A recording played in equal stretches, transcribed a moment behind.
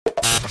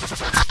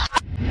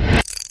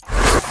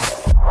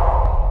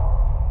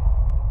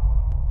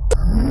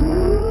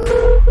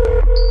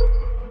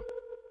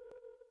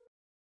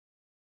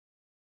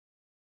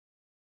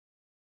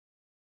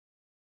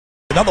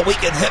Another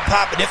week in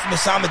hip-hop, and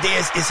Infamous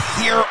Amadeus is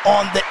here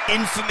on the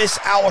Infamous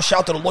Hour. Shout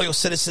out to the loyal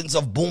citizens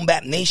of Boom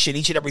Bap Nation.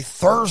 Each and every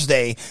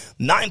Thursday,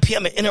 9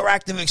 p.m., an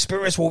interactive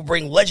experience where we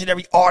bring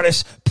legendary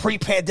artists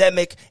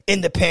pre-pandemic,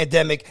 in the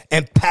pandemic,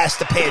 and past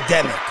the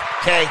pandemic,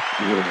 okay?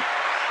 Yeah.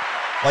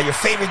 While your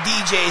favorite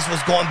DJs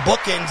was going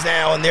bookings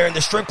now and they're in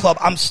the strip club,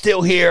 I'm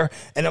still here,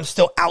 and I'm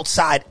still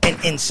outside and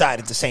inside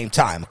at the same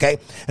time, okay?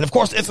 And, of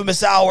course, the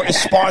Infamous Hour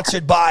is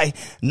sponsored by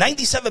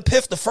 97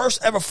 Piff, the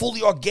first ever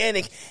fully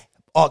organic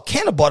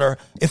can of butter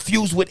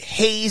infused with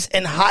haze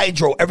and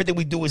hydro. Everything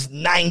we do is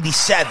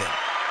 97.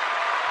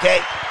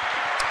 Okay?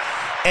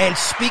 And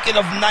speaking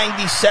of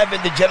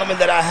 97, the gentleman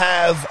that I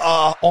have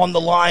on the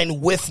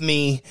line with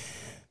me,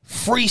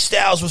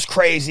 Freestyles was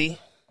crazy.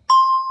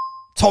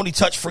 Tony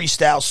Touch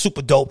Freestyle,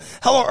 super dope.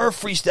 Hell on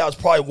Earth Freestyle is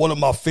probably one of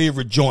my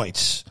favorite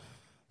joints.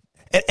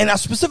 And I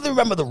specifically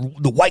remember the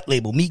white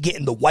label, me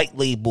getting the white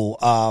label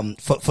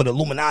for the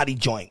Illuminati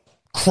joint.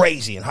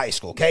 Crazy in high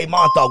school, okay?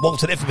 Imam Thug, welcome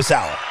to the Infamous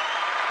Hour.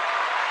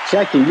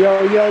 Check it. Yo.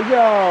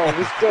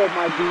 What's good,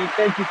 my dude?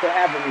 Thank you for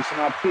having me, son.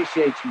 I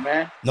appreciate you,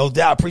 man. No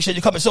doubt. Appreciate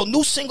you coming. So,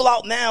 new single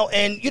out now,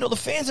 and, the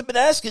fans have been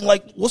asking,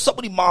 like, what's up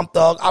with Imam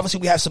Thug? Obviously,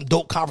 we had some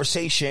dope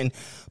conversation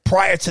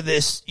prior to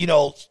this.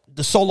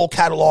 The solo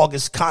catalog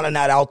is kind of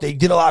not out there. You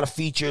did a lot of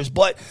features,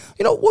 but,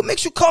 what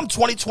makes you come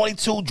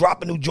 2022,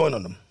 drop a new joint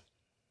on them?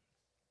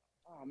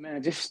 Oh,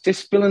 man,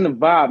 just feeling the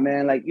vibe,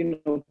 man. Like,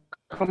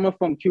 coming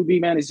from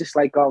QB, man, it's just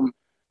like,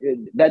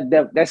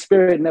 that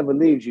spirit never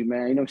leaves you,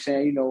 man. You know what I'm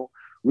saying?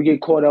 We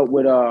get caught up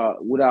with our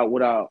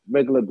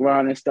regular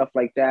grind and stuff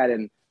like that,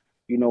 and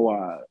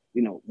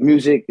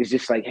music is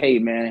just like, hey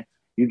man,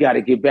 you got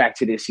to get back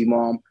to this,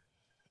 Imam.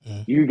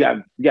 You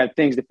got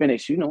things to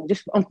finish,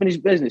 just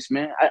unfinished business,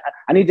 man.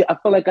 I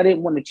feel like I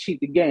didn't want to cheat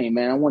the game,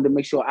 man. I wanted to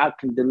make sure I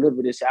can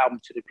deliver this album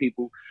to the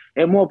people,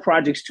 and more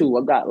projects too.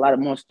 I got a lot of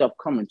more stuff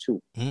coming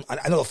too.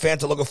 I know the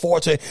fans are looking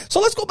forward to it. So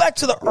let's go back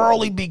to the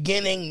early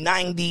beginning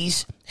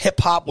 90s. Hip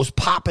hop was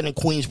popping in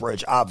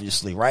Queensbridge,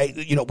 obviously, right?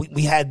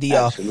 We had the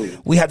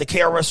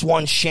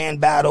KRS-One Shan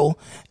battle,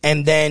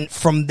 and then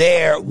from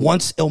there,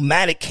 once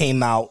Illmatic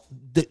came out,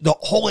 the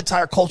whole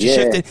entire culture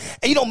shifted.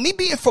 And, me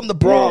being from the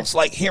Bronx,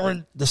 like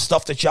hearing the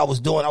stuff that y'all was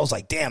doing, I was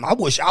like, damn, I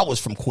wish I was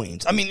from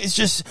Queens. I mean, it's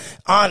just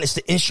honest,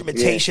 the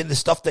instrumentation, the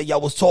stuff that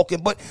y'all was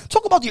talking. But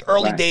talk about the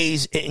early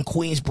days in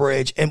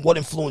Queensbridge and what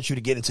influenced you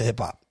to get into hip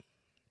hop.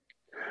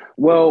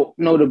 Well,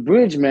 no, the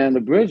bridge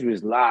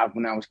was live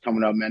when I was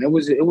coming up, man. It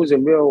was a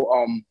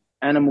real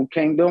animal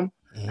kingdom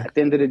at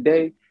the end of the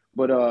day.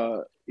 But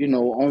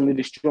only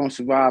the strong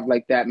survive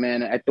like that,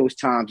 man, at those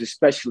times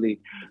especially.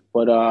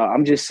 But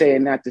I'm just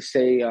saying that to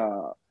say,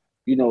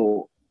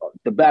 the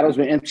battles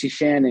with MC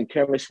Shan and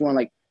KRS-One,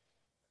 like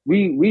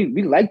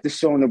we liked the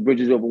song "The Bridge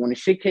Is Over." When the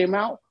shit came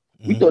out,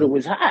 we thought it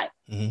was hot.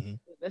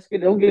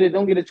 Don't get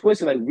it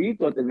twisted. Like, we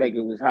thought the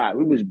record was hot.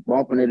 We was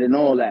bumping it and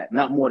all that.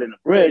 Not more than the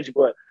bridge,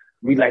 but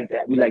we liked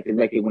that. We liked the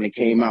record when it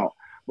came out.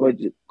 But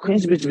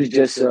Queensbridge was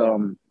just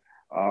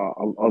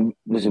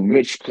was a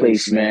rich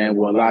place, man,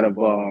 where a lot of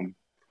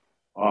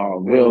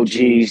real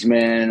G's,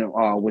 man,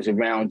 was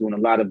around doing a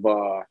lot of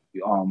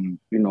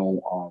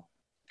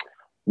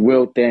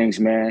real things,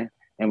 man,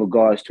 in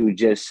regards to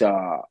just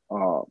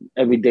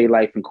everyday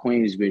life in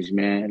Queensbridge,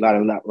 man. A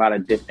lot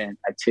of different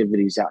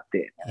activities out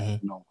there,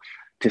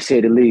 to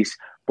say the least.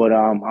 But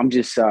I'm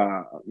just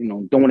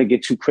don't want to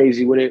get too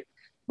crazy with it.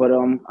 But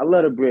I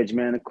love the bridge,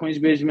 man. The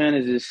Queensbridge, man,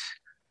 is just,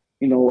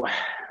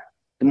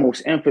 the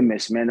most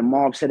infamous, man. The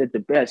mob said it the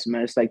best,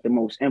 man. It's like the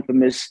most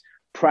infamous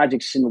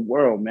projects in the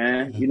world,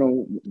 man.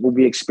 What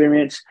we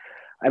experience,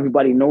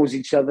 everybody knows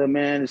each other,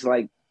 man. It's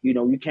like,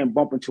 you can't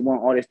bump into one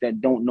artist that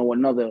don't know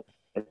another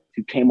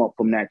who came up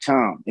from that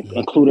time,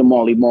 including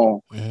Marley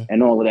Marl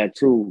and all of that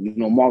too.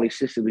 Marley's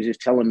sister was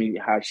just telling me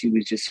how she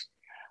was just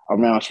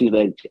around. She was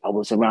like, I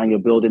was around your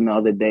building the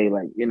other day,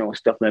 like,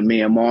 stuff like me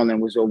and Marlon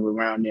was over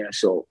around there.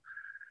 So,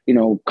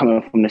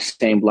 coming from the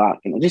same block,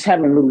 just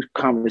having little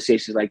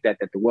conversations like that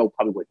the world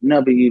probably would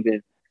never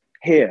even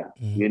hear,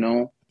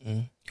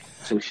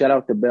 So shout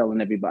out to Bell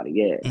and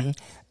everybody,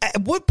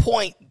 At what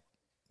point,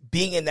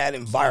 being in that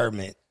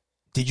environment,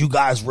 did you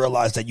guys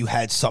realize that you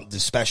had something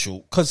special?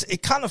 Because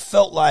it kind of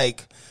felt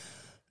like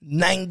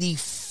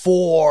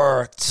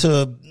 94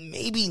 to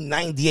maybe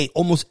 98,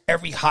 almost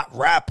every hot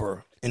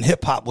rapper in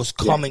hip hop was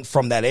coming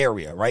from that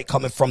area, right?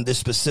 Coming from this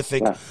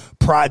specific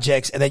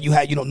projects. And then you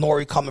had,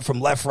 Nori coming from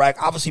Left Rack.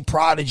 Obviously,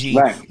 Prodigy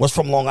was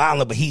from Long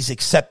Island, but he's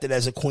accepted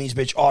as a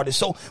Queensbridge artist.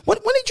 So when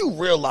did you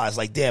realize,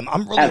 like, damn,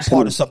 I'm really a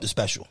part of something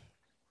special?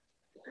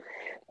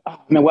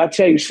 Man, well, I'll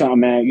tell you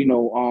something, man.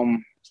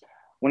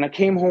 When I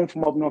came home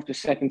from up north the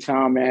second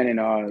time, man, and,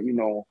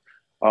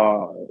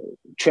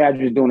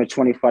 Trav was doing a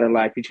 25 to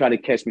life. He tried to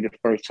catch me the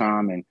first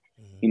time, and,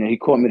 he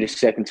caught me the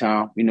second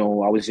time.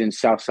 I was in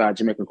Southside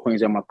Jamaica,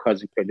 Queens, at my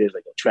cousin. There's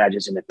like a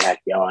tragedy in the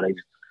backyard.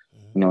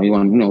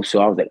 So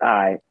I was like, all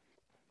right.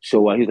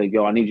 So he was like,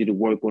 yo, I need you to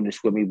work on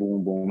this with me,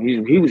 boom, boom.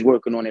 He was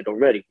working on it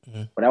already.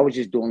 But I was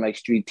just doing like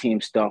street team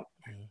stuff,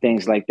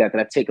 things like that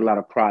I take a lot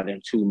of pride in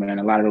too, man.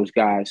 A lot of those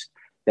guys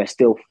that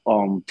still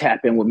tap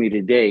in with me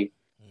today,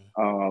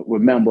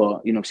 remember,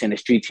 you know what I'm saying, the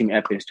street team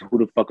epics. Who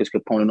the fuck is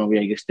Capone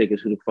Noriega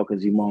stickers? Who the fuck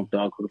is Imam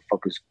Thug? Who the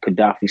fuck is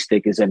Gaddafi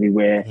stickers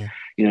everywhere?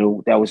 You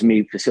know, that was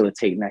me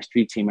facilitating that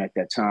street team at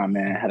that time,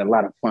 man. I had a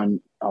lot of fun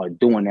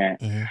doing that.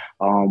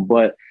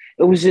 But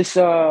it was just,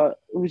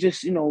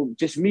 you know,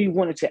 just me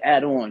wanting to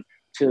add on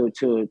to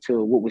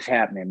what was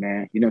happening,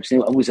 man. You know what I'm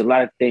saying? It was a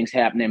lot of things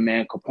happening,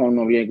 man. Capone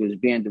Noriega was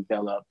being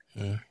developed.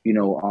 You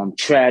know,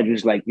 Trad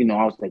was like, you know,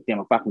 I was like, damn,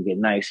 if I can get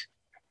nice,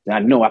 then I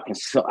know I can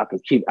seal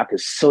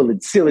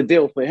a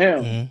deal for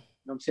him. You know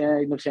what I'm saying? You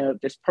know what I'm saying?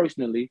 Just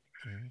personally,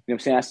 you know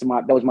what I'm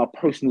saying? That was my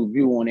personal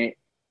view on it.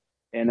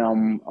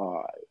 And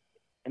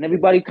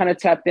everybody kind of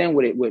tapped in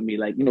with it with me.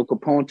 Like, you know,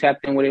 Capone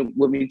tapped in with it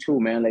with me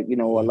too, man. Like, you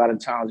know, a lot of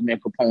times, man,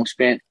 Capone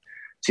spent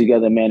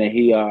together, man, and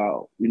he,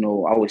 you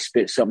know, I would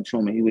spit something to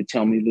him and he would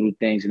tell me little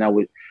things and I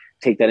would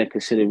take that in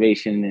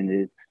consideration and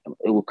it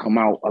would come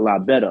out a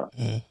lot better.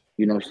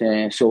 You know what I'm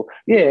saying? So,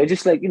 yeah,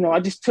 just like, you know, I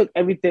just took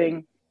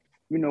everything,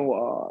 you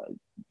know,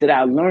 that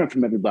I learned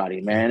from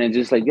everybody, man. And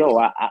just like, yo,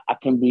 I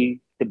can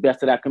be the best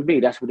that I can be.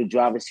 That's where the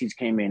driver's seats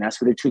came in. That's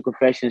where the True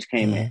Confessions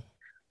came in.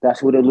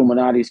 That's where the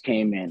Illuminati's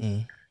came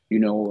in. You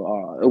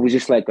know, it was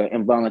just like an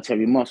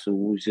involuntary muscle.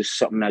 It was just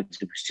something that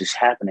was just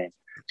happening.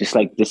 Just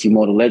like this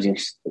Immortal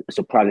Legends, it's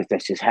a project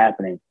that's just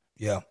happening.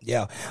 Yeah.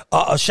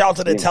 A shout out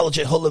to the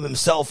intelligent hoodlum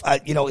himself.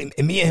 You know, and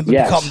me and him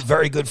have become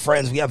very good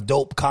friends. We have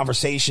dope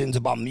conversations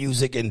about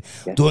music and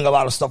doing a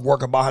lot of stuff,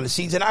 working behind the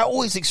scenes. And I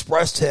always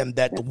expressed to him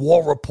that the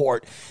War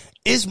Report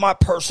is my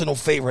personal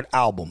favorite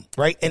album,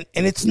 right? And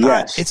it's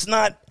not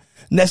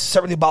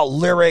necessarily about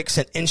lyrics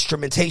and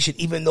instrumentation,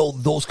 even though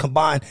those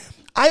combined.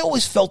 I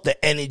always felt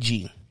the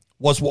energy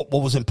was what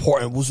was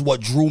important, was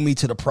what drew me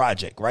to the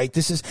project, right?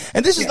 This is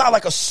not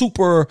like a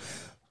super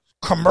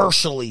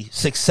commercially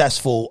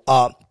successful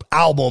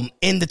album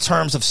in the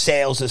terms of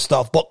sales and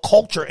stuff, but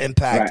culture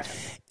impact,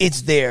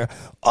 it's there.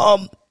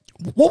 What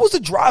was the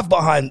drive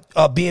behind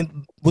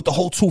being with the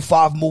whole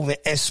 2-5 movement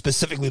and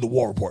specifically the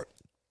War Report?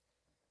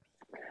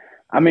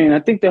 I mean, I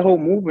think the whole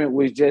movement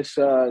was just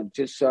you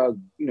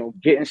know,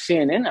 getting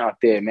CNN out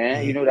there,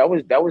 man. You know, that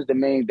was the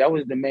main thing. You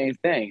know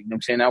what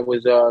I'm saying? That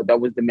was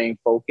the main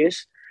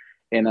focus.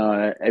 And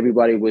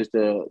everybody was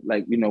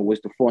was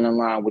the fall in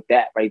line with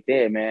that right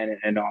there, man.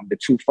 And the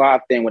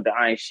 2-5 thing with the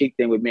Iron Sheik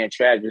thing with me and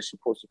Trad was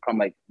supposed to come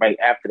like right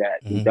after that.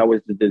 That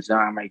was the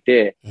design right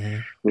there,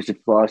 was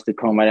for us to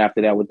come right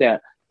after that with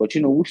that. But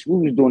you know, we was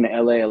doing the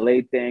LA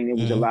thing. There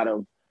was a lot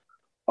of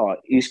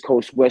East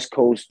Coast, West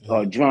Coast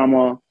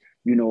drama.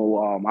 You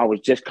know, I was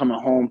just coming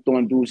home,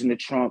 throwing dudes in the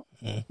trunk.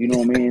 You know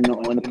what I mean? In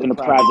the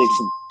projects,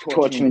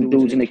 torturing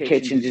dudes in the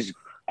kitchen, just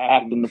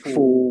acting the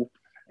fool.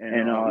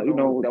 And, you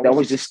know, that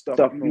was just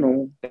stuff, you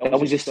know, that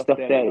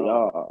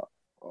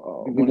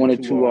we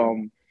wanted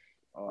to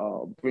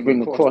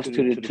bring across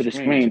to the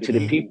screen, to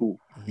the people,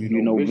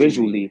 you know,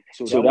 visually.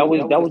 So that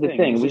was the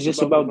thing. It was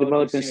just about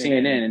developing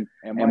CNN.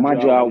 And my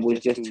job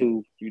was just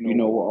to, you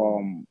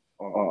know,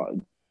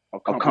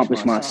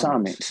 accomplish my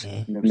assignments.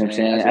 You know what I'm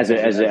saying? As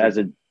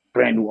a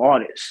brand new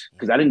artist.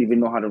 Because I didn't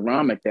even know how to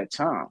rhyme at that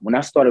time. When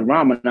I started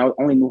rhyming, I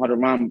only knew how to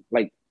rhyme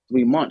like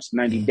 3 months,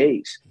 90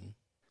 days.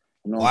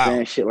 You know what I'm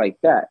saying? Shit like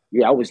that.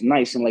 Yeah, I was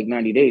nice in like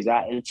 90 days.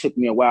 It took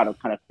me a while to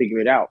kind of figure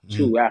it out,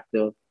 too,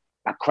 after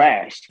I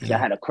crashed. Because I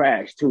had a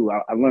crash, too.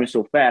 I learned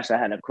so fast, I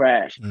had a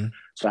crash.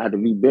 So I had to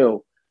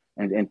rebuild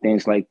and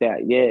things like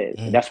that. Yeah,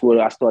 that's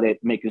where I started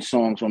making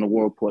songs on the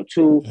War Report,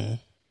 too. You know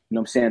what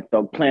I'm saying?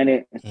 Thug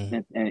Planet.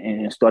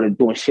 And started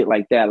doing shit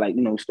like that. Like,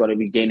 you know, started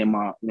regaining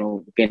my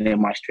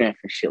strength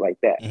and shit like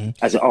that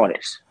as an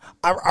artist.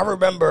 I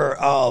remember,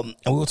 and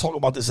we were talking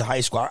about this in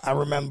high school. I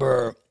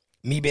remember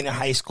me being in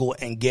high school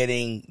and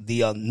getting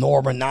the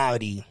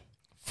Normality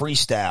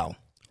freestyle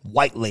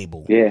white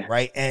label,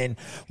 right? And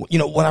you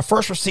know, when I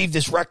first received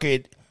this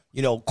record,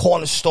 you know,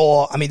 corner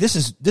store. I mean, this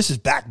is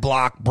back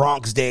block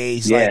Bronx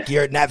days. Like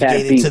you're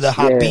navigating to the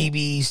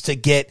Habibis to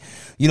get,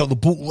 you know, the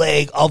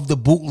bootleg of the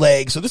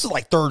bootleg. So this is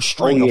like third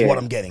string of what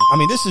I'm getting. I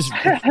mean, this is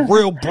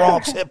real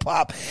Bronx hip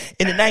hop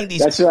in the 90s.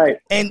 That's right.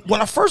 And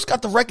when I first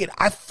got the record,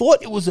 I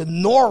thought it was a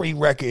Nori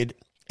record.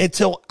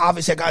 Until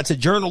obviously I got into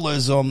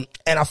journalism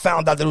and I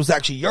found out that it was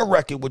actually your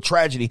record with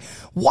Tragedy.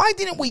 Why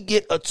didn't we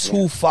get a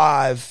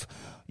 2-5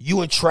 you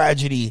and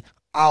Tragedy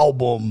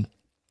album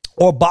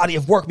or body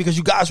of work? Because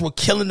you guys were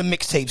killing the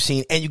mixtape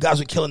scene and you guys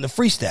were killing the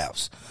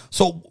freestyles.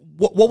 So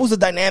what was the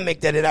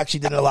dynamic that it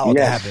actually didn't allow it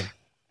to happen?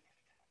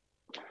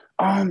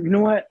 You know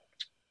what?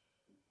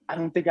 I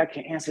don't think I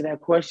can answer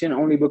that question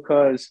only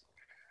because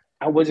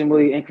I wasn't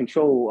really in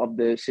control of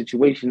the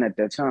situation at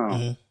that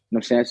time. You know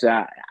what I'm saying?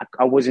 So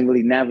I wasn't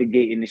really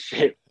navigating the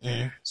shit.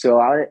 So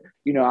I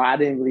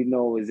didn't really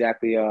know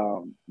exactly,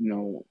 you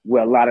know,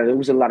 where there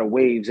was a lot of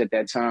waves at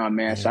that time,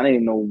 man. So I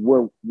didn't know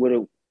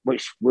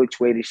which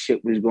way the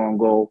shit was going to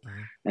go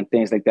and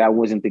things like that. I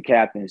wasn't the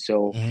captain.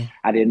 So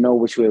I didn't know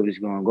which way it was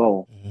going to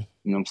go.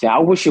 You know what I'm saying? I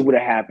wish it would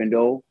have happened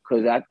though,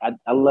 because I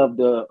love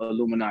the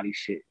Illuminati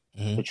shit.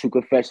 The True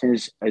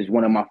Confessions is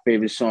one of my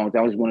favorite songs.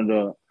 That was one of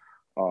the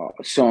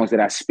songs that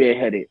I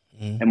spearheaded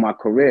in my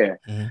career.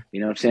 You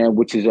know what I'm saying?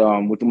 Which is what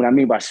I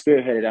mean by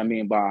spearheaded, I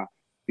mean by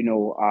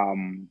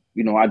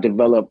I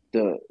developed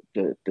the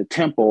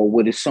tempo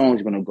where the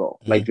song's gonna go,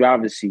 like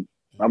Driver's Seat.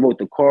 I wrote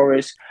the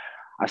chorus,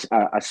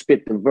 I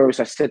spit the verse,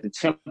 I set the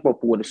tempo for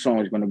where the song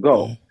is gonna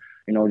go.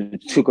 You know, the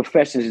True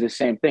Confessions is the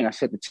same thing. I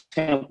set the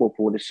tempo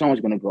for where the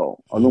song's gonna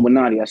go.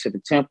 Illuminati, I set the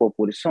tempo for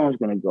where the song's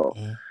gonna go.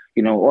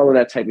 You know, all of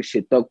that type of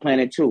shit. Thug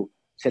Planet too.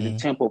 Set the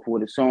tempo for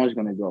where the song's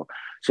gonna go.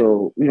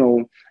 So, you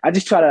know, I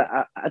just try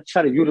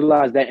to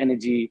utilize that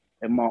energy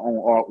in my own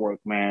artwork,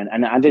 man.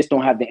 And I just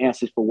don't have the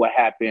answers for what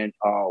happened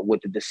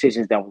with the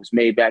decisions that was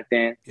made back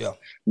then. Yeah.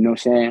 You know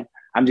what I'm saying?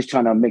 I'm just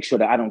trying to make sure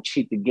that I don't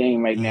cheat the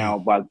game right now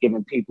by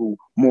giving people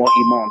more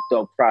Imam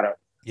Thug product.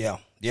 Yeah.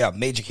 Yeah.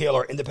 Major key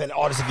alert, independent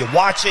artist. If you're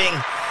watching,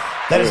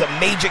 that is a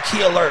major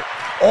key alert.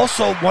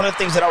 Also, one of the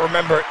things that I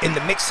remember in the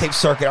mixtape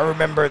circuit, I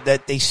remember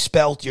that they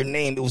spelled your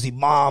name. It was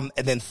Imam,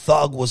 and then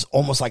Thug was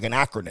almost like an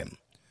acronym,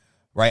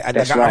 right? I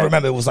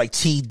remember it was like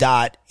T.H.U.G,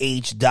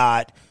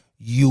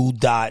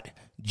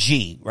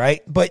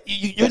 right? But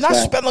you're not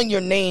spelling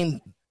your name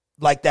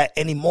like that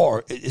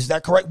anymore. Is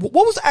that correct? What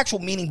was the actual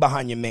meaning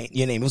behind your name?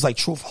 It was like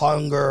truth,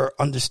 hunger,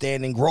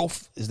 understanding,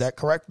 growth. Is that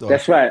correct? Or?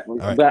 That's right.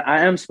 But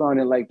I am spelling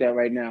it like that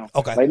right now.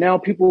 Okay. Right now,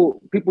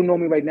 people know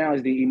me right now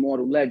as the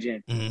immortal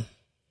legend.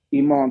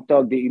 Imam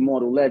Thug, the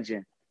immortal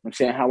legend. I'm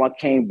saying how I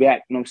came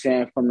back, you know what I'm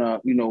saying, from the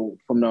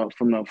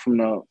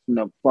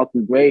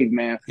fucking grave,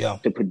 man,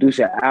 to produce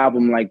an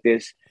album like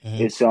this.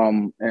 It's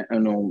and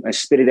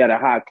spit it at a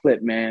high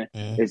clip, man.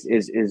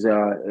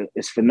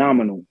 It's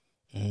phenomenal.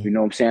 You know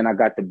what I'm saying? I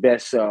got the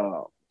best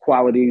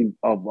quality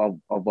of a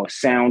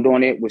sound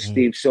on it with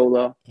Steve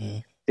Sola,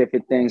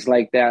 different things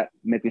like that,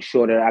 making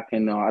sure that I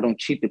can I don't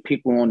cheat the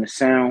people on the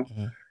sound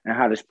and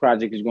how this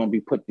project is going to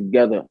be put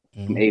together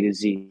from A to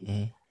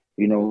Z.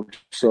 You know,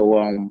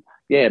 so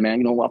yeah, man.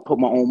 You know, I put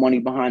my own money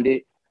behind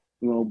it.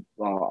 You know,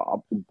 I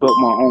built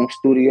my own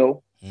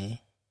studio. And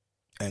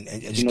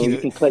you know, you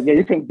can click. Yeah,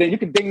 you can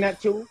ding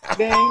that too.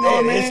 Ding, you know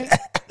what I mean?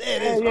 There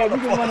it is. Yeah, we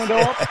can run it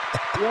off.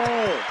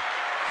 Yeah.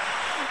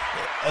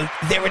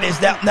 There it is.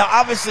 Now,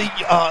 obviously,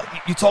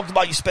 you talked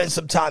about you spent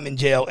some time in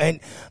jail, and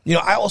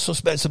I also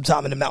spent some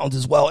time in the mountains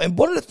as well. And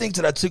one of the things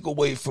that I took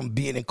away from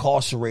being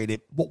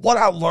incarcerated, what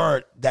I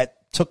learned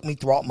that took me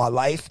throughout my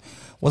life,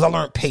 was I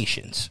learned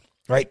patience.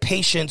 Right,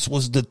 patience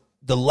was the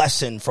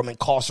lesson from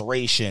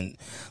incarceration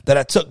that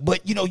I took.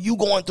 But you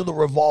going through the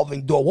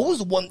revolving door. What was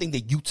the one thing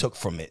that you took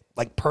from it,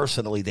 like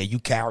personally, that you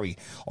carry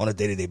on a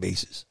day-to-day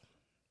basis?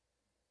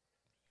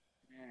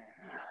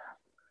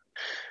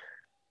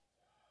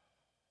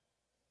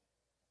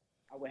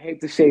 I would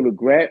hate to say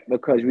regret,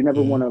 because we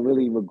never want to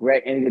really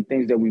regret any of the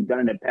things that we've done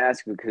in the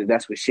past, because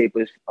that's what shaped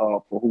us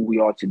for who we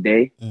are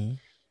today.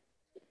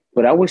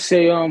 But I would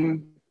say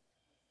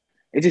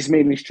it just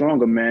made me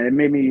stronger, man. It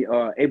made me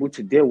able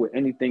to deal with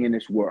anything in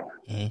this world.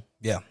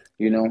 Yeah.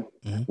 You know,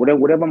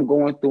 whatever I'm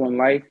going through in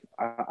life,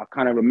 I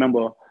kind of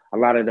remember a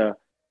lot of the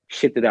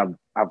shit that I've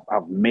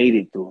made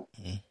it through.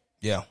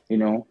 Yeah. You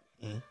know,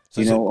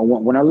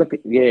 when I look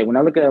at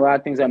a lot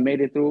of things I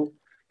made it through,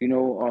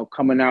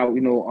 coming out,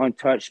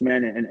 untouched,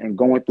 man, and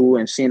going through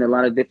and seeing a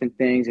lot of different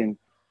things, and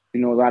a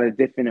lot of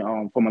different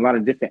from a lot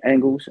of different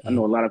angles. I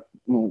know a lot of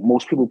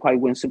most people probably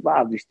wouldn't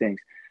survive these things.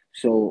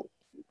 So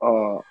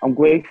I'm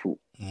grateful.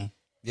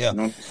 Yeah. You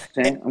know what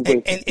I'm saying? I'm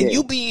grateful. And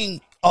you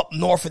being up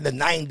north in the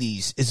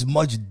 90s is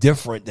much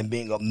different than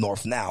being up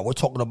north now. We're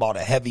talking about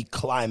a heavy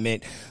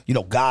climate,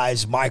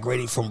 guys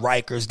migrating from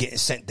Rikers, getting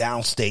sent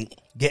downstate,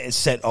 getting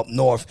sent up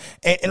north.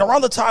 And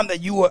around the time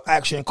that you were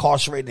actually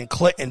incarcerated in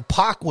Clinton,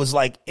 Pac was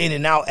like in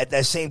and out at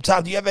that same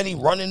time. Do you have any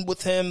run-in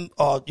with him,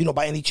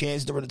 by any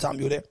chance during the time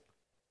you were there?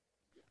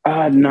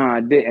 No,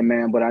 I didn't,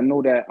 man. But I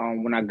know that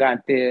when I got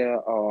there,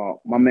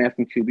 my man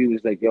from QB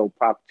was like, "Yo,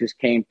 Pop just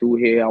came through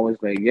here." I was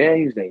like, "Yeah."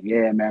 He was like,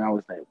 "Yeah, man." I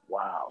was like,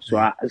 "Wow."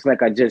 So it's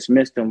like I just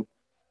missed him.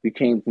 We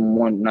came from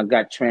one, and I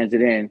got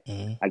transit in.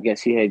 I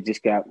guess he had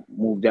just got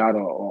moved out,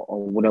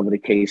 or whatever the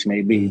case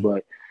may be.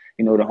 But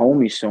the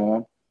homies saw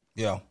him.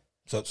 Yeah.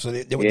 So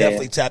they were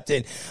definitely tapped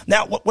in.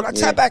 Now, when I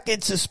tap back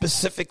into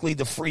specifically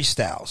the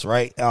freestyles,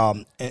 right?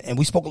 And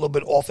we spoke a little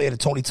bit off air, the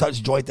Tony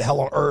Touch joint, the Hell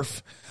on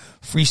Earth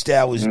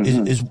freestyle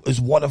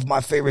is one of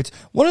my favorites.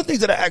 One of the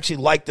things that I actually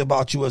liked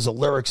about you as a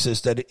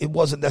lyricist, that it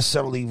wasn't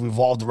necessarily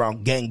revolved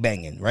around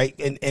gangbanging, right?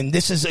 And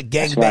this is a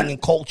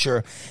gangbanging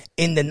culture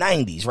in the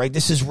 90s, right?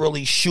 This is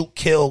really shoot,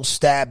 kill,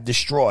 stab,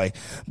 destroy.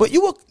 But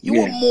you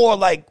were more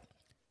like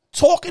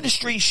talking the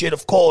street shit,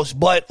 of course,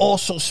 but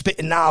also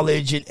spitting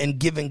knowledge and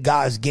giving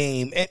guys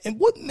game. And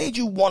what made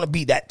you want to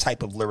be that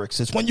type of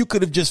lyricist when you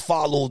could have just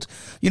followed,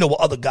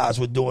 what other guys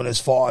were doing as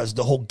far as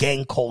the whole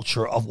gang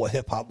culture of what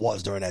hip hop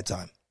was during that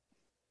time?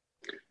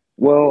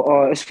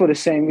 Well, it's for the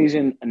same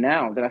reason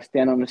now that I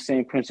stand on the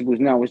same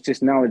principles now. It's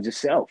just knowledge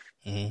itself,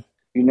 and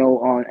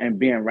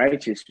being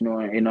righteous,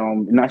 and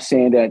not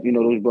saying that,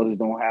 those brothers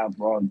don't have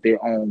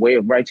their own way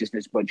of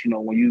righteousness, but,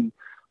 when you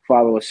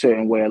follow a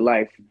certain way of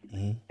life,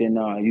 then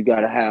you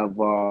gotta have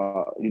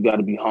you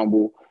gotta be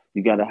humble.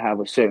 You gotta have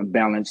a certain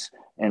balance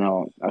and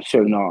a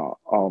certain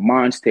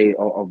mind state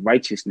of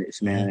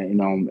righteousness, man. You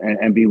know,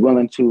 and be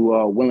willing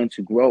to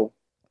grow.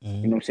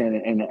 You know what I'm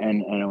saying,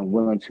 and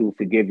willing to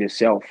forgive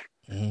yourself.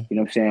 You know what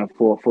I'm saying,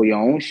 for your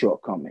own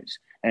shortcomings.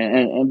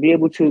 And be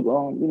able to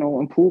you know,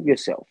 improve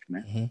yourself,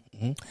 man.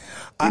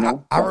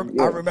 I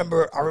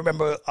remember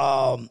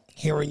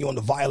hearing you on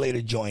the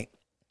Violator joint.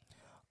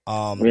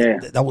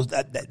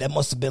 That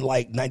must have been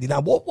like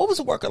 99. What was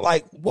it working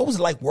like? What was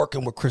it like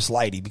working with Chris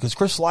Lighty? Because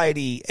Chris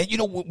Lighty, and you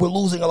know, we're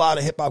losing a lot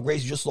of hip hop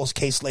greats. You just lost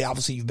K Slay.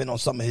 Obviously, you've been on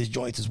some of his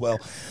joints as well.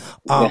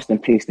 Rest in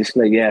peace to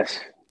Slay. Yes.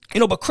 You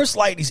know, but Chris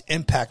Lighty's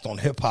impact on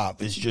hip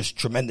hop is just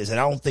tremendous, and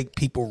I don't think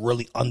people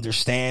really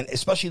understand,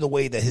 especially the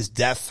way that his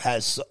death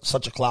has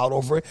such a cloud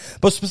over it.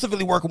 But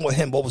specifically working with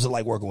him, what was it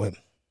like working with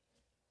him?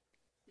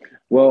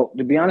 Well,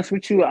 to be honest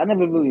with you, I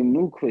never really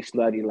knew Chris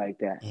Lighty like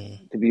that.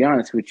 To be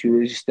honest with you,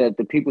 it's just that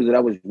the people that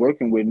I was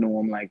working with knew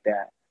him like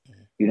that.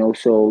 You know,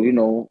 so you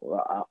know,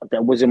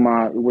 that wasn't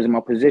my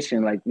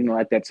position. Like, you know,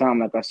 at that time,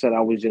 like I said, I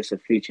was just a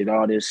featured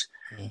artist,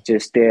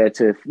 just there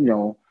to, you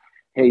know,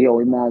 hey, yo,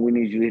 Imam, we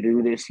need you to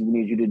do this. We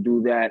need you to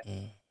do that.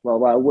 Well,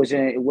 it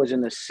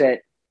wasn't a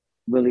set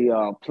really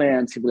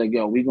plan to be like,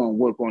 yo, we're going to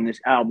work on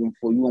this album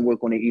for you. Going to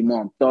work on the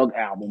Imam Thug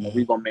album. And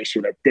we're going to make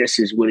sure that this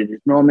is what it is. You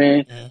know what I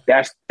mean?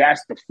 That's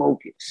the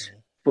focus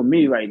for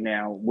me right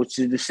now, which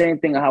is the same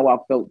thing how I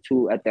felt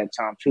too at that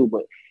time too.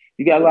 But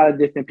you got a lot of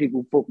different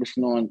people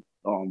focusing on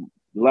a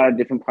lot of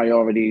different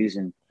priorities.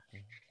 And,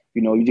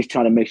 you know, you're just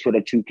trying to make sure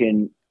that you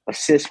can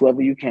assist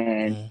wherever you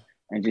can.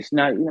 And just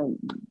not, you know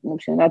what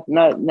I'm saying,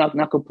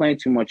 not complain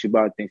too much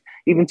about things.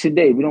 Even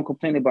today, we don't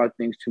complain about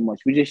things too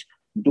much. We just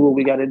do what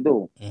we got to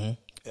do.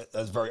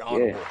 That's very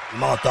honorable.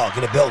 Imam Thug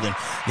in the building.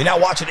 You're now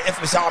watching the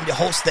infamous album. Your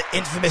host, the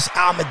infamous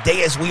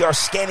Amadeus. We are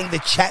scanning the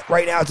chat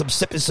right now as I'm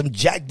sipping some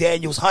Jack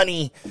Daniels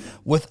honey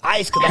with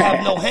ice because I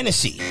have no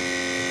Hennessy.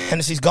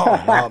 Hennessy's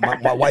gone.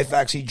 My wife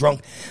actually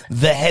drunk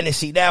the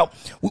Hennessy. Now,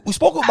 we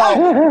spoke about...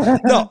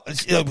 No,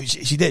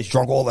 she did. She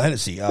drunk all the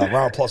Hennessy. Round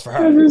of applause for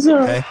her.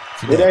 Okay?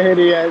 She did.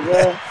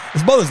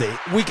 It's Mother's Day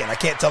weekend. I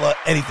can't tell her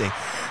anything.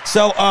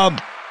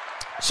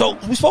 So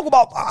we spoke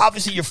about,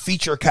 obviously, your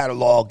feature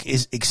catalog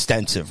is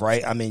extensive,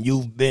 right? I mean,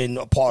 you've been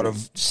a part of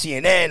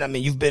CNN. I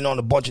mean, you've been on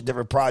a bunch of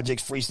different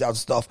projects, freestyle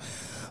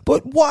stuff.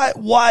 But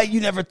why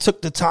you never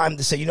took the time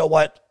to say, you know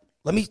what?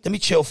 Let me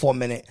chill for a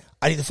minute.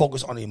 I need to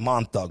focus on the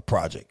Imam Thug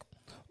project.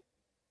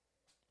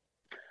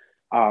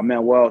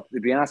 Man, well, to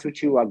be honest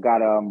with you, I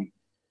got up in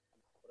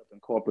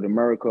corporate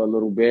America a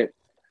little bit.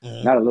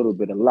 Not a little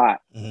bit, a lot.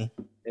 And,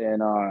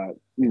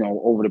 you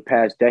know, over the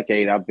past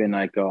decade, I've been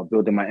like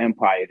building my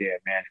empire there,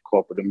 man, in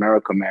corporate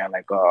America, man,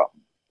 like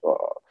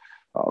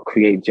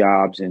create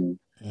jobs and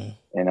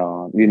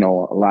you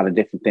know, a lot of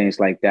different things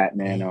like that,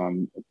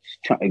 man.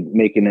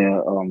 Making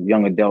the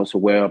young adults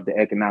aware of the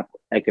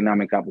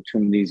economic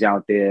opportunities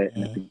out there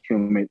in the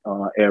procurement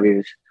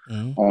areas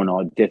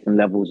on different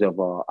levels of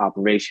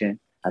operation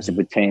as it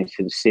pertains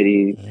to the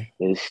city,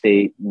 the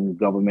state, and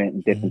government,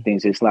 and different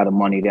things. There's a lot of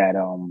money that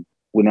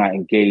we're not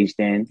engaged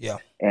in,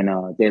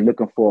 and they're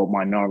looking for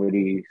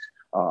minorities,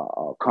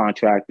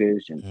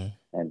 contractors, and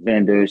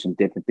vendors, and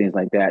different things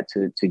like that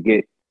to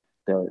get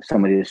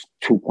some of this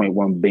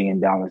 $2.1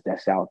 billion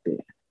that's out there.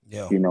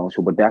 You know,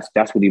 so but that's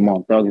what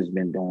Imam Thug has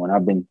been doing.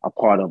 I've been a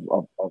part of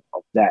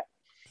that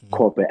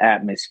corporate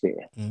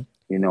atmosphere.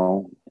 You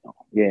know,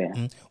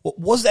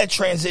 Was that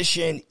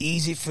transition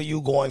easy for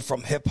you going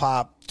from hip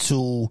hop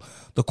to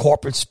the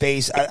corporate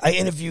space? I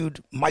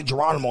interviewed Mike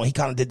Geronimo. He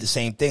kind of did the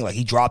same thing. Like,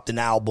 he dropped an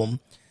album,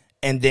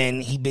 and then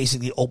he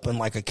basically opened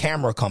like a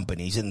camera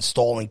company. He's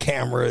installing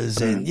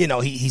cameras, and you know,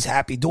 he's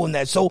happy doing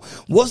that. So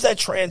was that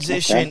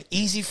transition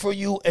easy for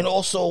you? And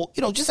also,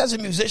 you know, just as a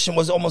musician,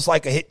 was it almost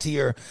like a hit to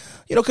your,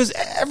 you know, because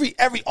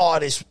every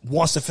artist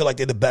wants to feel like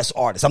they're the best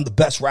artist. I'm the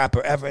best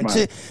rapper ever. And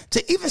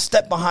to even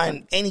step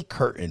behind any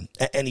curtain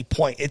at any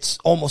point, it's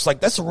almost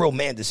like that's a real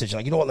man decision.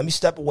 Like, you know what, let me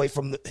step away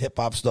from the hip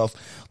hop stuff.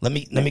 Let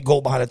me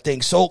go behind the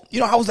thing. So, you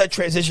know, how was that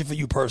transition for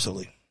you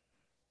personally?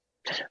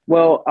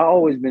 Well, I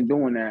always been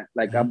doing that.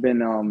 Like, I've been,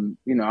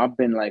 you know, I've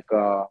been like,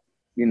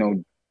 you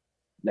know,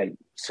 like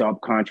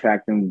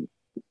subcontracting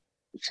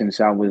since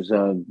I was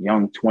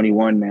young,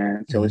 21,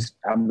 man. So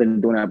I've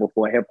been doing that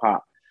before hip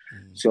hop.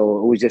 So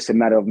it was just a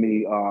matter of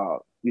me,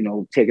 you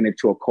know, taking it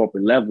to a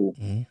corporate level.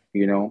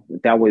 You know,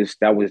 that was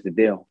the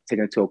deal.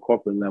 Taking it to a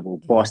corporate level,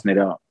 bossing it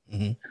up.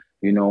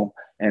 You know,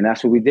 and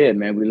that's what we did,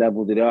 man. We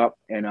leveled it up,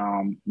 and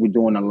we're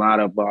doing a lot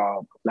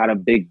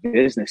of big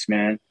business,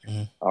 man.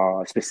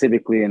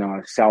 Specifically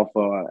in South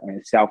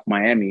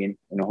Miami and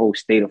in the whole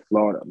state of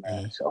Florida,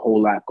 man. It's a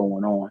whole lot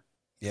going on.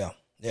 Yeah,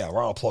 round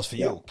of applause for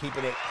you.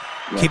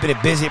 Keeping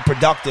it busy and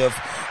productive.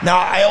 Now,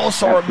 I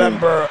also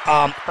remember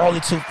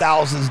early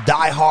 2000s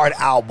Die Hard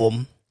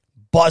album,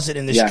 buzzing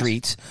in the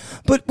streets,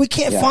 but we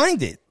can't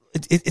find it.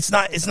 it's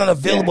not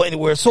available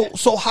anywhere.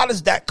 So how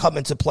does that come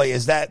into play?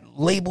 Is that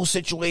label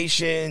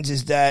situations?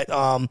 Is that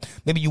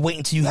maybe you wait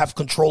until you have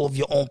control of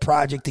your own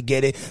project to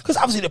get it? Because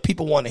obviously the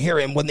people want to hear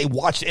it, and when they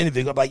watch the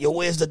interview, they're like, "Yo,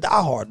 where's the Die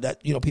Hard?"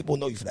 That people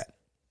know you for that.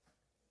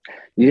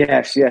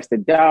 Yes, the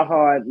Die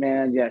Hard,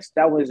 man. Yes,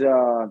 that was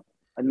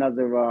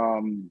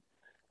another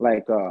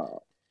like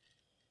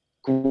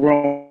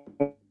grown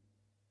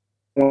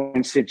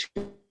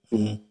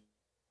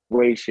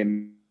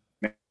situation,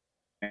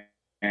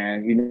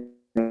 and you know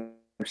what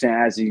I'm saying,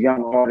 as a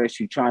young artist,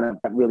 you're trying to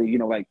really,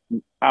 like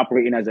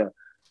operating as a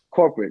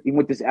corporate. Even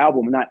with this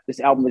album,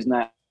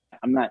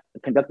 I'm not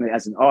conducting it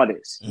as an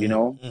artist,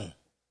 You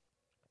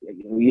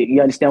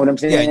understand what I'm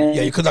saying?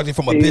 Yeah, you're conducting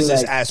from a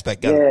business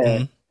aspect.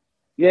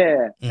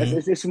 Yeah,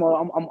 it's more.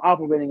 I'm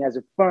operating as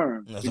a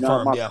firm.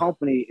 My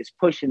company is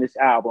pushing this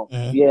album.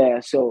 Yeah,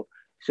 so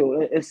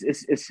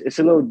it's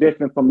a little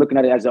different from looking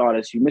at it as an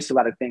artist. You miss a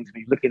lot of things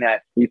when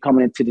you're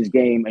coming into this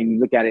game and you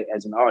look at it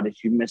as an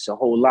artist. You miss a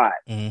whole lot.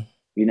 When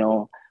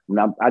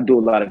I do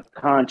a lot of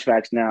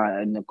contracts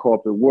now in the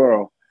corporate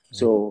world.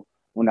 So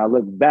when I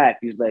look back,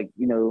 it's like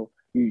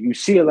you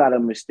see a lot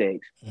of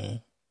mistakes.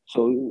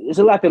 So it's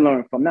a lot to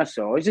learn from. That's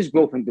all. It's just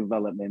growth and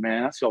development,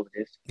 man. That's all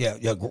it is. Yeah,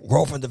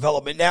 growth and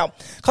development. Now,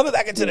 coming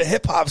back into the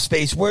hip hop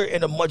space, we're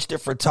in a much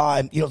different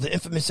time. The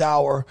Infamous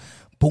Hour,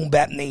 Boom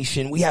Bap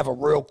Nation, we have a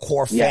real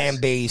core fan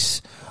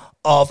base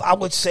of, I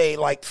would say,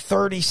 like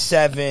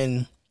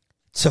 37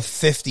 to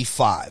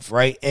 55,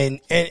 right? And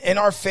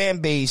our fan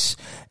base,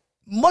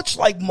 much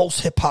like most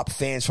hip-hop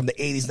fans from the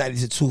 80s,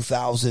 90s, and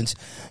 2000s,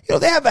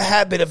 they have a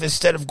habit of,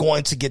 instead of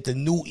going to get the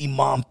new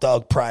Imam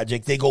Thug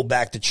project, they go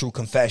back to True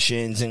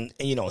Confessions and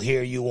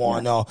hear you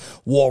on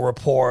War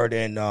Report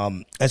and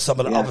some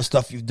of the other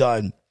stuff you've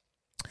done.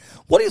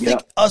 What do you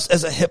think us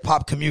as a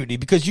hip-hop community,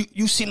 because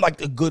you seem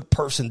like a good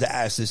person to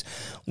ask this,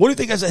 what do you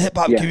think as a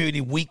hip-hop community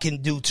we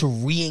can do to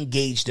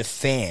re-engage the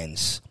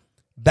fans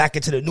back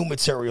into the new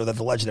material that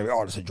the legendary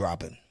artists are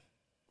dropping?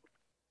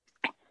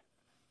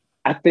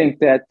 I think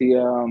that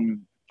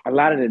a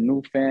lot of the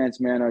new fans,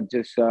 man, are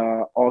just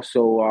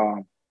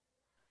also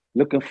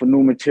looking for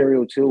new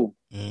material too.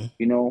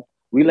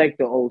 We like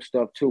the old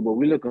stuff too, but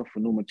we're looking for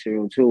new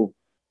material too.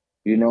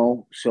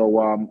 So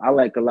I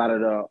like a lot of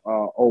the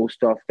old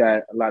stuff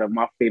that a lot of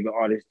my favorite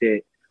artists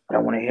did, but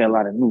I want to hear a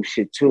lot of new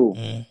shit too.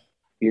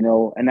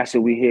 And that's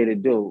what we're here to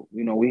do.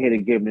 We're here to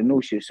give them the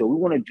new shit. So we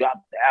want to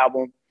drop the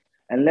album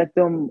and let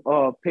them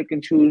pick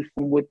and choose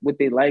from what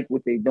they like,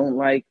 what they don't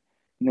like.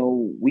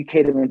 We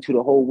catering to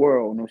the whole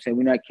world. What I'm saying?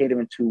 We're not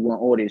catering to one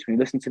audience. When you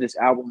listen to this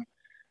album,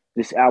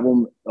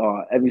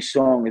 every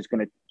song is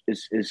gonna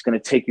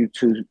take you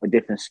to a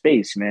different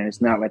space, man.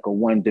 It's not like a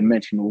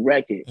one-dimensional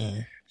record.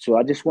 So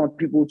I just want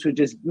people to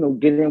just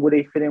get in where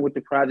they fit in with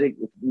the project.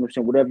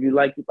 Whatever you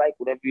like,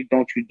 whatever you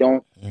don't, you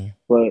don't.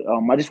 But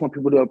I just want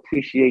people to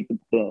appreciate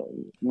the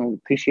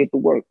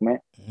work, man.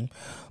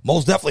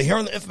 Most definitely. Here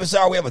on the Infamous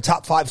Hour, we have a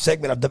top 5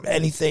 segment. I've done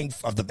everything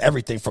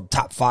from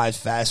top 5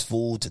 fast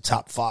food to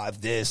top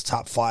 5 this,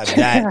 top 5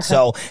 that.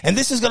 And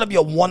this is going to be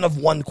a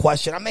one-of-one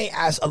question. I may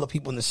ask other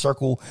people in the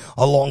circle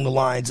along the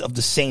lines of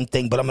the same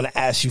thing, but I'm going to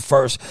ask you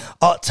first.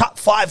 Top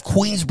 5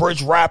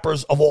 Queensbridge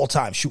rappers of all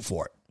time. Shoot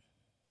for it.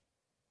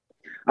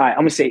 All right, I'm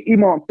gonna say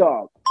Imam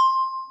Thug,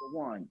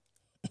 number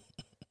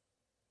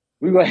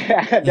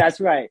 1. That's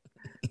right.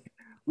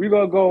 We're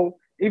gonna go.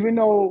 Even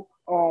though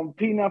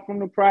P not from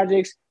the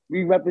projects,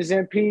 we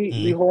represent P.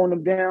 We hold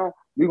him down.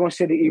 We're gonna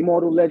say the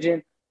immortal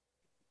legend,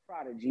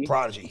 Prodigy.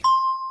 Right.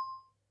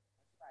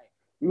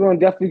 We're gonna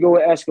definitely go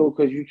with Esco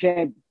because you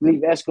can't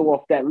leave Esco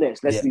off that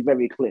list. Let's be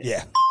very clear.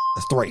 Yeah,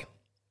 that's 3.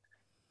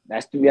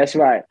 That's 3. That's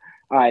right.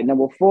 All right,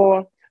 number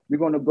 4. We're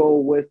gonna go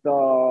with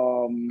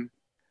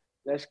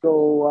Let's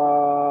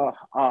go.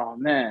 Oh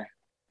man,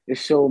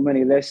 there's so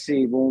many. Let's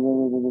see. So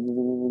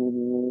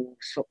who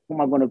am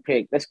I gonna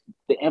pick? Let's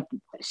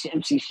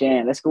MC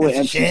Shan. Let's go with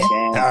MC Shan.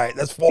 All right,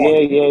 that's 4.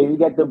 Yeah. We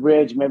got the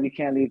bridge. Man, we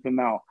can't leave him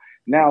out.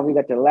 Now we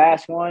got the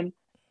last one.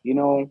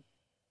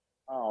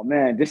 Oh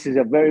man, this is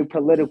a very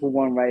political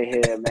one right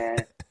here, man.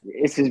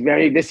 This is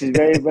very,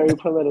 very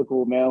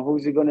political, man.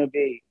 Who's it gonna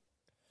be?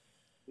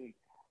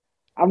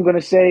 I'm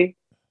gonna say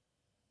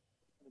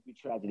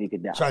Tragedy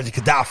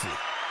Gaddafi.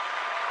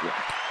 Yeah.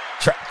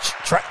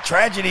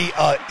 Tragedy,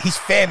 he's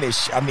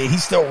famished. I mean,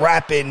 he's still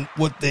rapping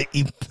with the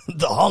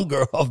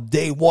hunger of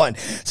day one.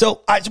 So,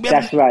 all right,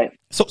 that's right.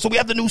 So we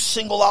have the new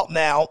single out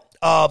now.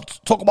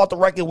 Talk about the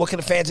record. What can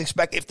the fans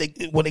expect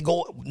when they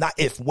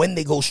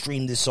go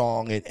stream this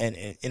song and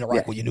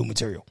interact with your new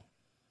material?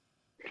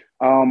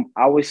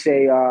 I would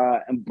say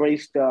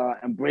embrace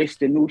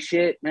the new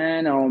shit,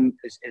 man.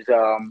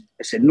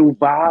 It's a new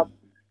vibe.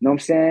 You know what I'm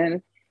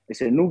saying?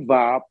 It's a new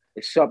vibe.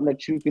 It's something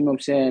that you can,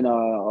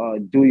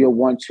 do your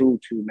 1, 2,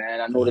 2,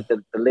 man. I know that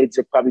the ladies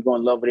are probably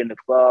going to love it in the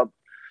club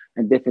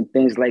and different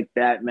things like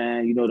that,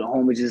 man. The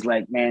homies is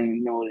like,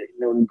 man,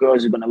 the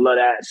girls are going to love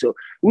that. So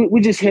we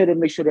just here to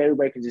make sure that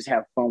everybody can just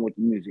have fun with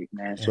the music,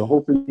 man. So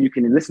hopefully you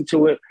can listen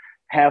to it,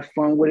 have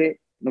fun with it, you know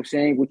what I'm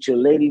saying, with your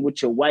lady,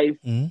 with your wife,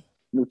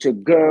 with your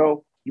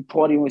girl, You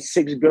party with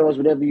 6 girls,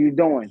 whatever you're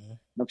doing. You know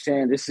what I'm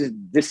saying? This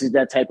is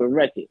that type of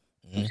record.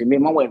 So me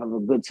and my wife have a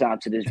good time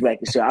to this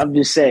record. So I'm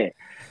just saying,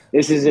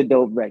 this is a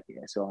dope record.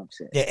 That's all I'm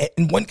saying. Yeah,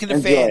 and when can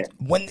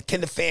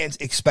the fans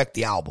expect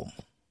the album?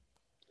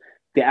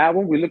 The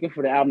album, we're looking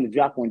for the album to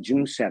drop on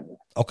June 7th.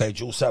 Okay,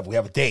 June 7th. We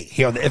have a date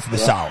here on the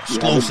Infamous Hour.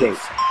 Exclusive.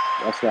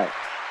 That's right.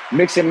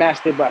 Mixed and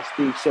mastered by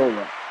Steve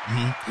Sola.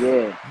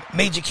 Yeah.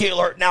 Major Key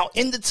Alert. Now,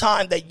 in the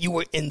time that you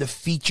were in the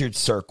featured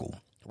circle,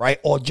 right,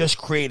 or just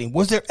creating,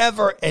 was there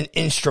ever an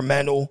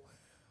instrumental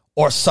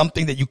or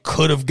something that you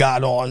could have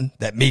got on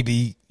that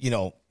maybe,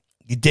 you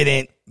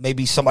didn't,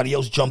 maybe somebody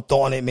else jumped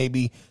on it,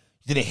 maybe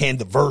you didn't hand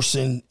the verse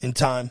in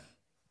time?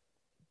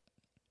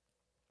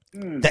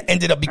 That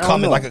ended up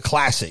becoming like a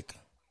classic.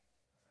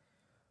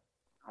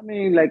 I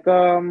mean, like,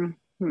 I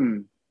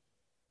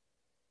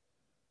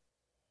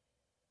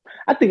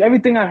think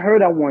everything I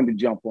heard I wanted to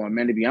jump on,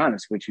 man, to be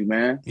honest with you,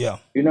 man. Yeah.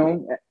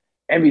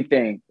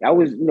 Everything. I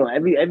was,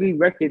 every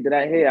record that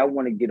I had, I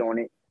want to get on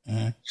it.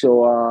 Mm-hmm.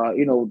 So,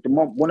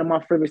 one of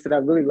my favorites that I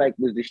really liked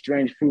was the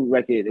Strange Fruit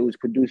record. It was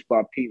produced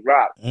by Pete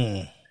Rock.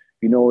 That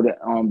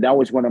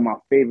was one of my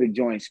favorite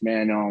joints,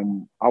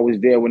 man. I was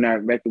there when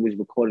that record was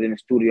recorded in the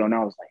studio, and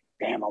I was like,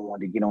 damn, I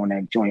wanted to get on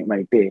that joint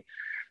right there.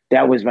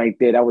 That was right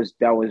there. That was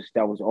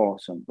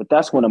awesome. But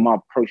that's one of my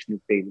personal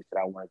favorites that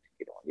I wanted to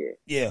get on.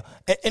 Yeah.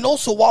 Yeah. And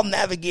also, while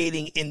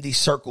navigating in these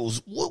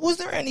circles, was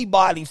there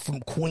anybody from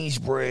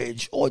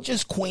Queensbridge or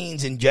just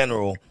Queens in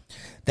general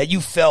that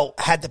you felt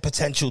had the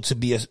potential to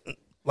be a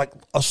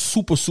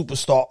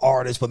superstar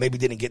artist, but maybe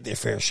didn't get their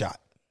fair shot?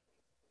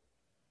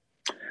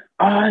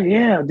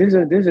 Yeah. There's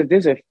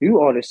a few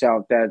artists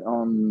out that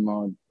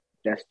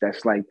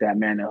that's like that,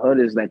 man. The hood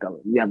is like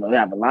we have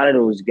a lot of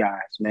those guys,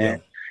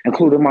 man,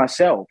 including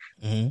myself.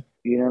 Mm-hmm.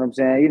 You know what I'm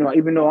saying?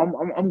 Even though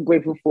I'm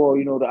grateful for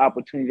the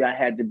opportunity I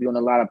had to be on a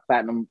lot of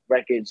platinum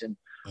records and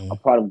a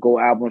part of gold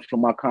albums for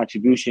my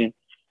contribution,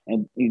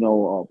 and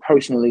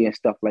personally and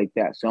stuff like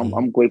that. So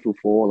I'm grateful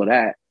for all of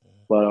that.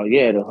 But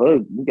the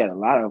hood, we got a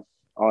lot of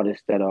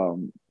artists that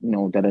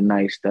that are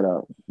nice,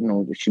 that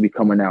should be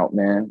coming out,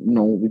 man.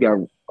 We got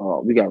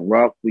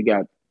Ruck, we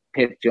got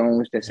Piff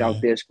Jones that's out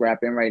there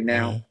scrapping right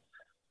now.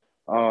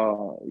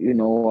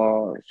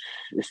 The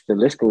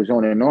list goes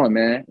on and on,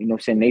 man.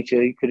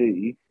 Nature, he could have,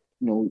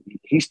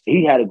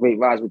 he had a great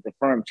rise with the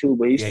firm too,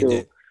 but he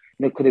still,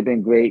 could have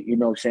been great. You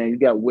know what I'm saying? You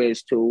got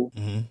Wiz too.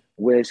 Mm-hmm.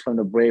 Wiz from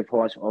the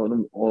Bravehearts, all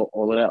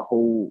of that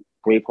whole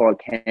Braveheart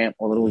camp,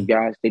 all of those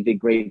guys, they did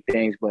great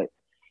things, but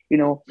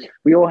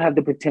we all have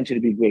the potential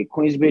to be great.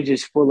 Queensbridge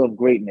is full of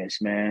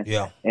greatness, man.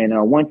 Yeah. And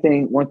one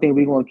thing we're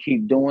gonna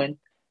keep doing,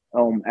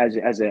 as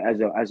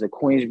a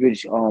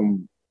Queensbridge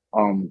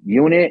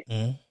unit,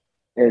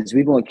 is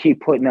we're gonna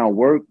keep putting out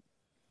work,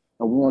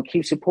 and we're gonna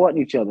keep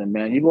supporting each other,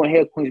 man. You're gonna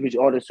hear Queensbridge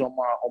artists on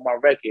my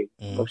record. You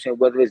know what I'm saying?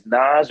 Whether it's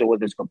Nas or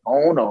whether it's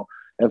Capone or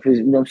if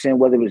it's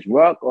whether it's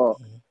Ruck or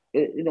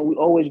we're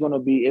always gonna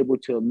be able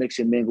to mix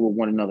and mingle with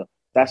one another.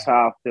 That's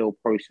how I feel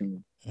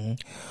personally.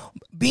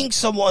 Being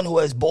someone who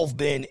has both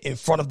been in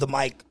front of the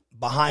mic,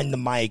 behind the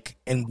mic,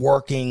 and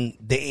working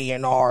the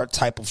A&R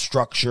type of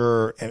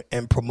structure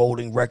and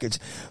promoting records,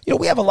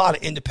 we have a lot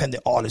of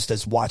independent artists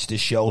that's watch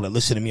this show, that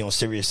listen to me on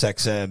Sirius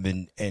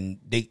XM, and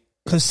they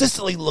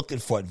consistently looking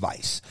for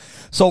advice.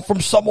 So from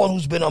someone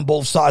who's been on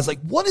both sides, like,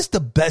 what is the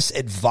best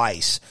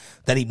advice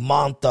that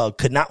Imam Thug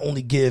could not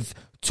only give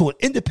to an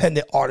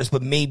independent artist,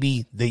 but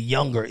maybe the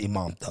younger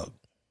Imam Thug?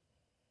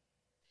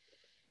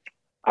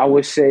 I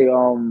would say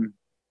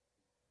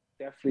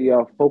definitely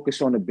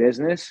focus on the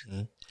business.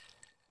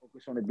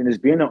 Focus on the business.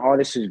 Being an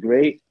artist is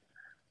great,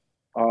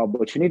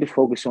 but you need to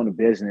focus on the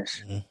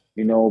business.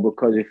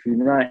 Because if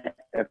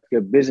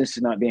your business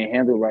is not being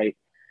handled right,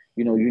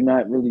 you're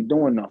not really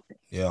doing nothing.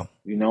 Yeah.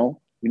 You're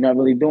not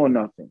really doing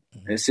nothing.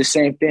 It's the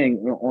same thing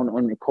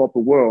on the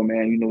corporate world,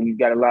 man. You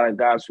got a lot of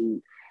guys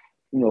who,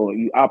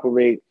 you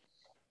operate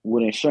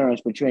with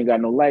insurance, but you ain't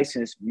got no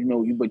license.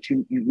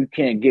 You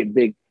can't get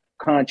big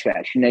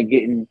contracts. You're not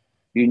getting,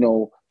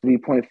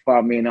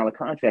 $3.5 million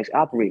contracts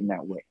operating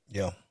that way.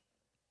 Yeah.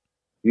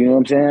 You know what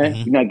I'm saying?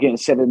 Mm-hmm. You're not getting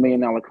 $7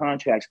 million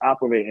contracts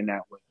operating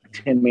that way.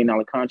 $10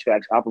 million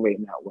contracts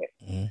operating that way.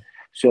 Mm-hmm.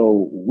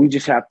 So we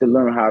just have to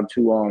learn how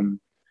to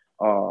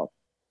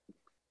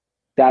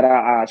dot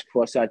our I's,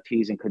 cross our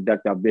T's, and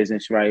conduct our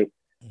business right.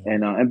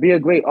 Mm-hmm. And be a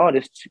great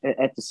artist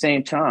at the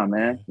same time,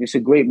 man. Mm-hmm. It's a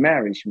great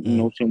marriage.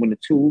 Mm-hmm. So when the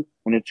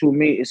two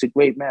meet, it's a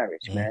great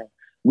marriage, man.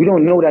 We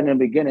don't know that in the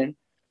beginning.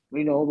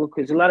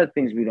 Because a lot of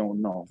things we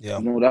don't know. Yeah.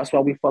 That's why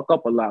we fuck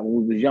up a lot.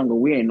 When we was younger,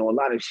 we ain't know a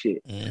lot of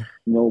shit.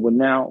 But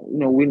now,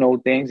 we know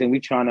things, and we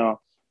trying to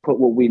put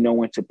what we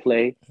know into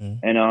play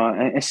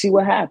and see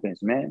what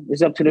happens, man.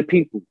 It's up to the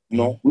people.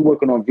 We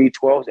working on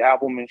V12's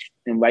album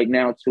and right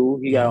now too.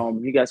 He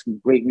got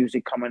some great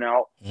music coming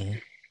out.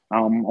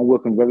 I'm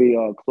working very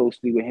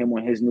closely with him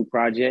on his new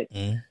project,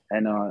 and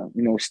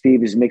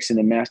Steve is mixing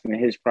and mastering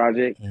his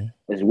project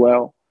as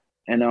well.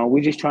 And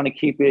we're just trying to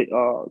keep it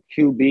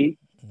QB.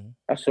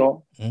 That's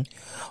all.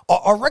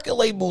 Are record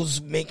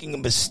labels making a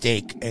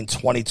mistake in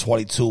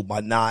 2022 by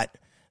not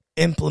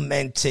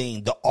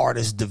implementing the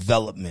artist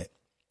development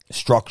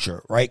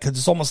structure, right? Because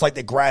it's almost like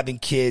they're grabbing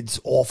kids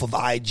off of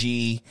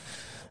IG.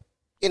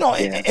 You know,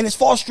 and as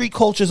far as street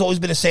culture has always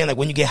been a saying, like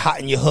when you get hot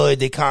in your hood,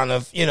 they kind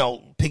of, you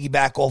know,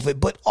 piggyback off it.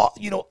 But,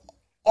 you know,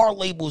 our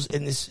labels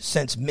in this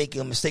sense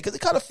making a mistake because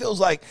it kind of feels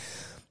like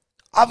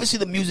obviously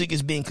the music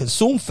is being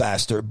consumed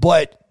faster,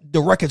 but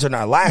the records are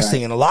not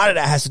lasting. Right. And a lot of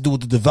that has to do with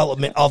the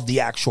development of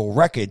the actual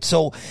record.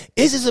 So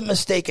is this a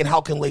mistake and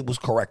how can labels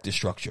correct this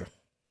structure?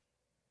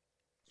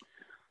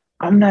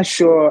 I'm not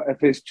sure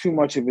if it's too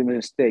much of a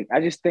mistake. I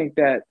think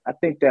that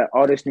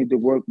artists need to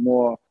work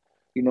more,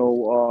 you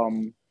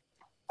know,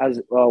 as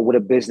with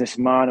a business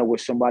mind or with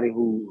somebody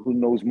who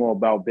knows more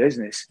about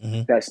business.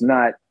 Mm-hmm. That's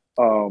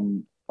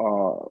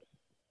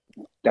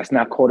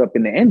not caught up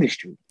in the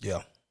industry.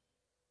 Yeah.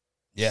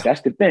 Yeah.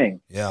 That's the thing.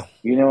 Yeah.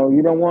 You know,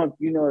 you don't want,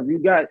 you know, if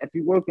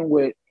you're working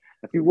with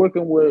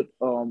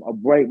a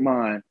bright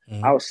mind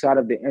mm-hmm. outside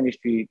of the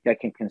industry that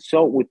can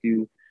consult with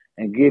you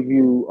and give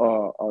you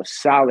a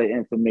solid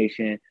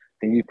information,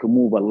 then you can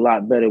move a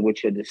lot better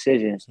with your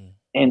decisions mm-hmm.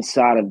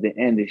 inside of the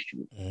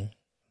industry. Mm-hmm.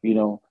 You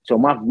know, so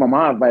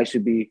my advice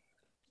would be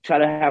try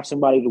to have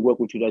somebody to work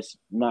with you that's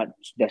not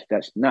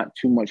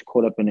too much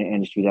caught up in the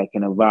industry that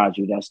can advise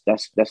you. That's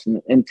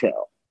an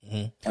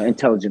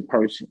intelligent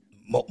person.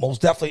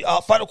 Most definitely.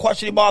 Final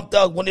question, Imam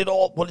Thug. When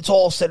it's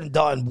all said and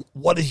done,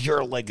 what is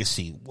your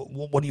legacy?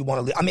 What do you want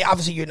to leave? I mean,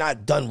 obviously, you're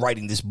not done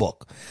writing this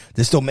book.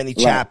 There's still many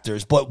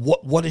chapters, but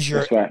what is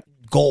your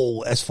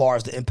goal as far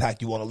as the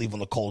impact you want to leave on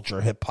the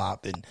culture, hip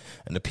hop, and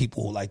the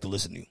people who like to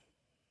listen to you?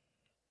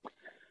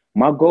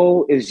 My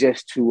goal is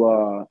just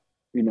to,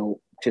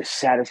 to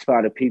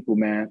satisfy the people,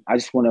 man. I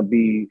just want to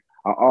be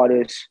an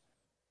artist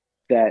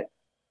that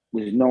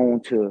was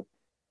known to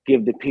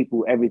give the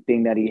people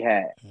everything that he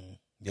had.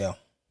 Yeah.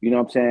 You know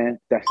what I'm saying?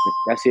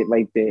 That's it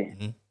right there.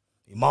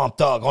 Mm-hmm. Imam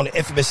Thug on the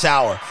Infamous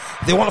Hour.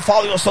 If they want to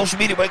follow you on social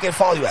media, where can they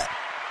follow you at?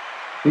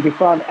 You can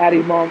find at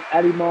Imam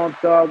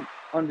Thug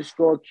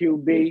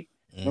 _QB.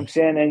 You know what I'm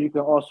saying? And you can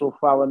also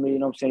follow me, you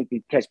know what I'm saying?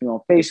 You can catch me on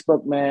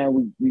Facebook,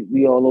 man.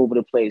 We all over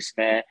the place,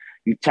 man.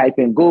 You type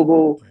in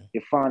Google,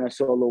 you find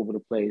us all over the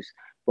place.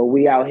 But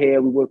we out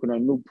here, we working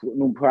on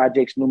new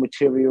projects, new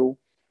material.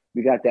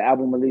 We got the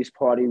album release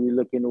party. We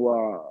looking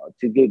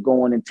to get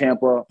going in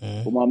Tampa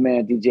with my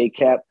man DJ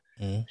Cap.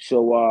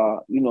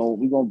 So, we're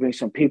going to bring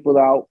some people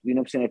out. You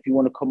know what I'm saying? If you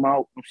want to come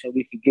out, I'm saying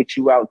we can get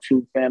you out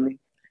too, family,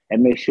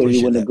 and make sure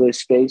you're in a good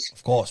space.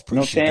 Of course. You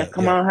know what I'm saying?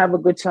 Come out and have a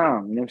good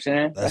time. You know what I'm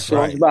saying? That's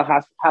right. It's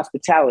about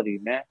hospitality,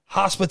 man.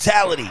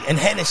 Hospitality and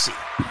Hennessy.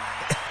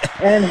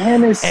 And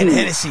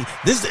Hennessy.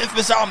 This is the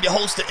Infamous Hour. I'm your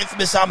host, the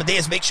Infamous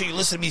Amadeus. Make sure you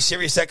listen to me,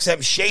 Sirius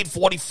XM Shade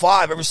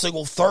 45, every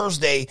single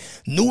Thursday,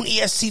 noon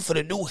EST for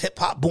the new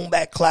hip-hop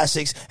boom-back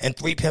classics, and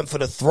 3 p.m. for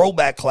the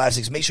throwback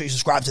classics. Make sure you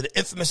subscribe to the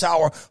Infamous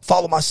Hour.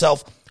 Follow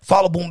myself,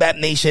 follow Boom Bap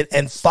Nation,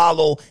 and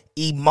follow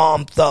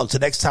Imam Thug. Till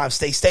next time,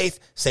 stay safe,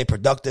 stay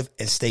productive,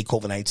 and stay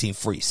COVID-19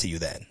 free. See you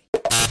then.